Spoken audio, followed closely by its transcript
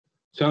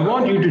So I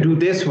want you to do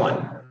this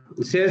one.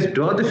 It says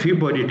draw the free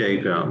body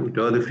diagram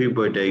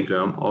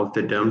of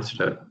the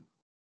dumpster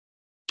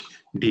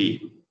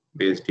D,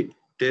 base D.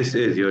 This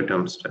is your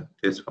dumpster,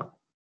 this one,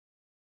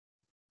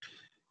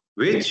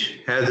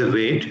 which has a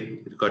weight,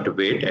 it's got a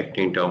weight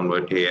acting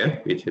downward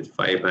here, which is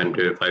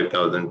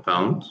 5,000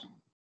 pounds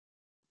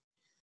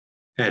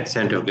at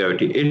center of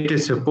gravity. It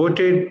is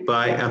supported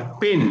by a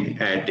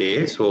pin at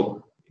A,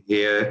 so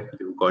here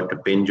you've got a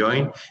pin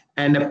joint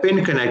and a pin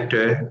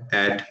connector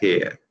at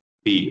here,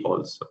 B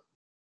also.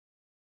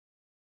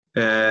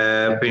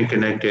 Pin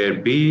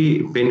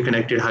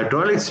connected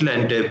hydraulic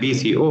cylinder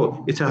BC.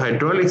 Oh, it's a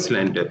hydraulic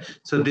cylinder.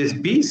 So this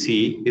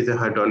BC is a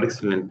hydraulic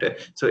cylinder.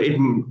 So it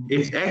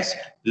acts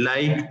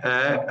like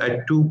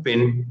a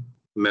two-pin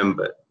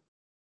member.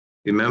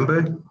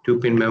 Remember,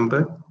 two-pin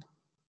member?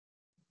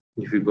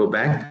 If you go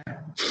back.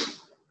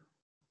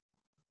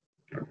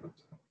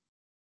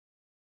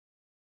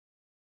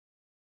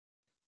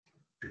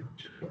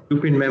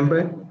 Two-pin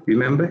member,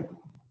 remember?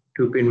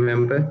 Two-pin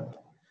member.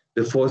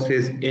 The force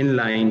is in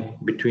line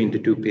between the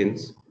two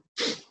pins.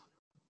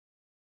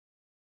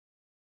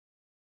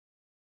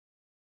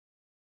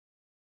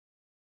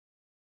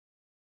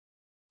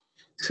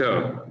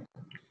 So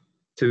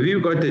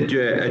we've got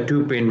a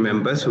two-pin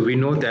member, so we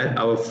know that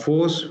our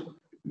force,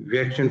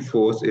 reaction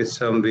force, is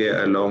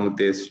somewhere along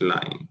this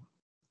line.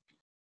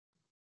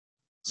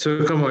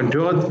 So come on,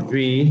 draw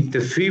me the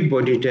free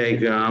body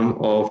diagram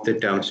of the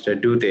dumpster.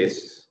 Do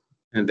this,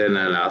 and then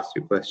I'll ask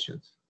you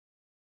questions.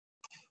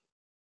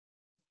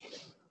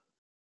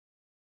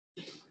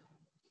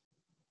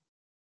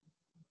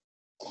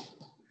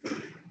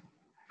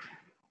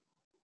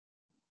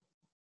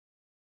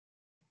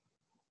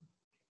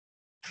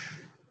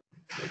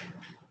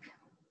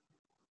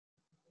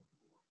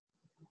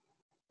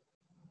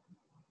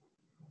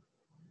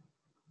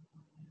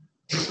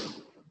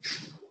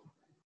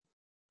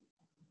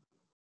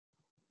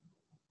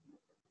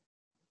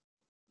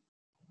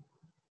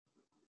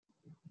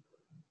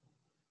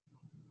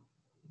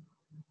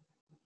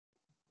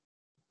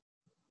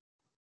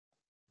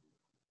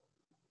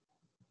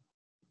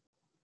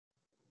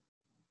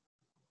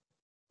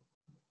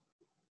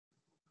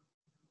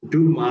 Do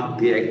mark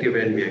the active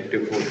and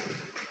reactive forces.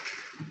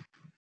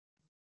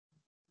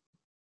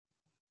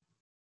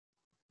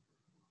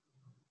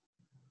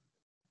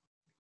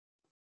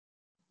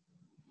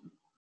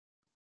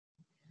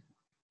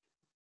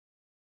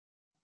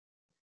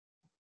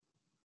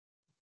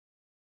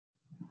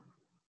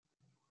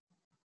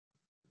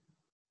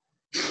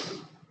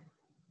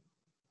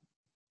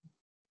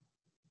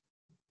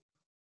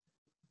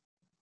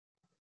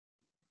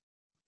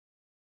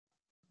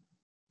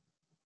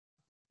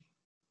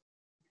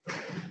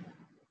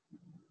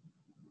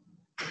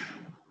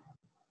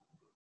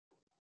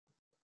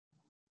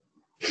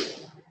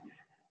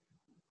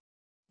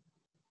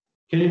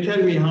 Can you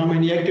tell me how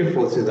many active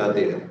forces are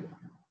there?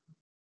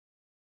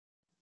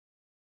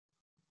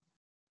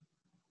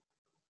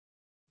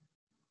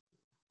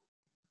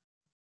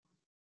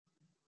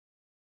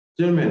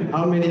 Gentlemen,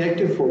 how many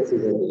active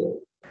forces are there?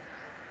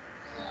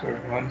 So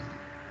one.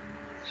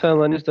 So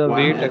one is the One,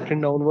 weight acting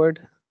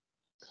downward.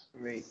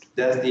 Wait.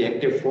 That's the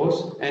active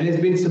force, and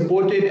it's been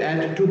supported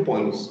at 2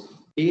 points,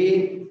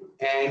 A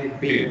and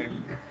B.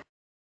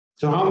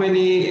 So how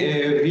many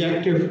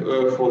reactive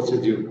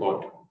forces you've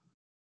got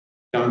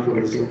coming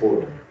from the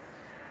support?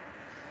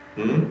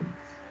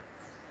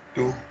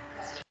 Two.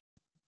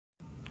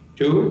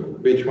 Two,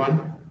 which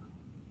one?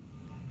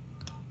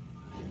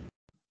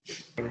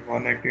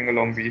 One acting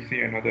along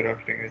BC, another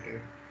acting at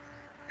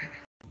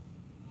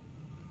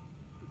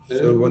A.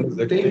 So one is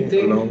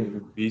acting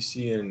along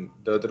BC and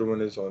the other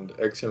one is on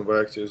the X and Y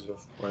axis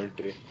of point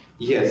A.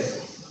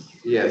 Yes,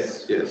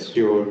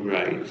 you're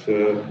right.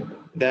 So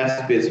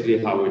that's basically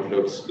how it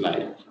looks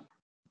like.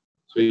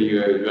 So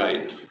you're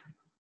right.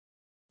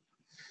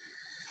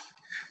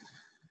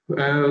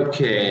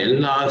 Okay,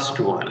 last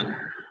one.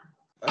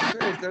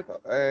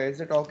 Is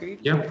it okay?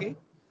 Yep. Okay.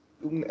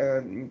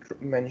 To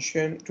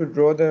mention to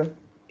draw the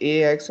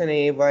AX and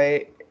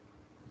AY,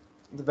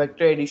 the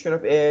vector addition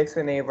of AX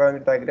and AY on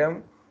the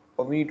diagram,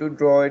 or we need to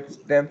draw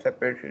them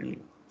separately.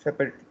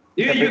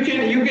 You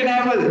can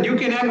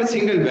have a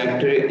single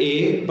vector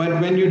A, but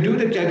when you do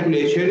the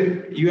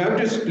calculation, you have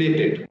to split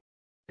it.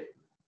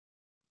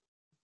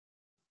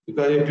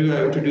 Because if you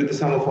have to do the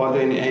sum of all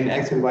in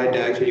X and Y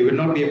direction, you will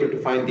not be able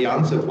to find the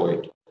answer for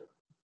it.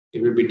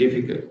 It will be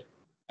difficult.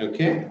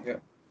 Okay?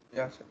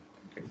 Yeah, sir.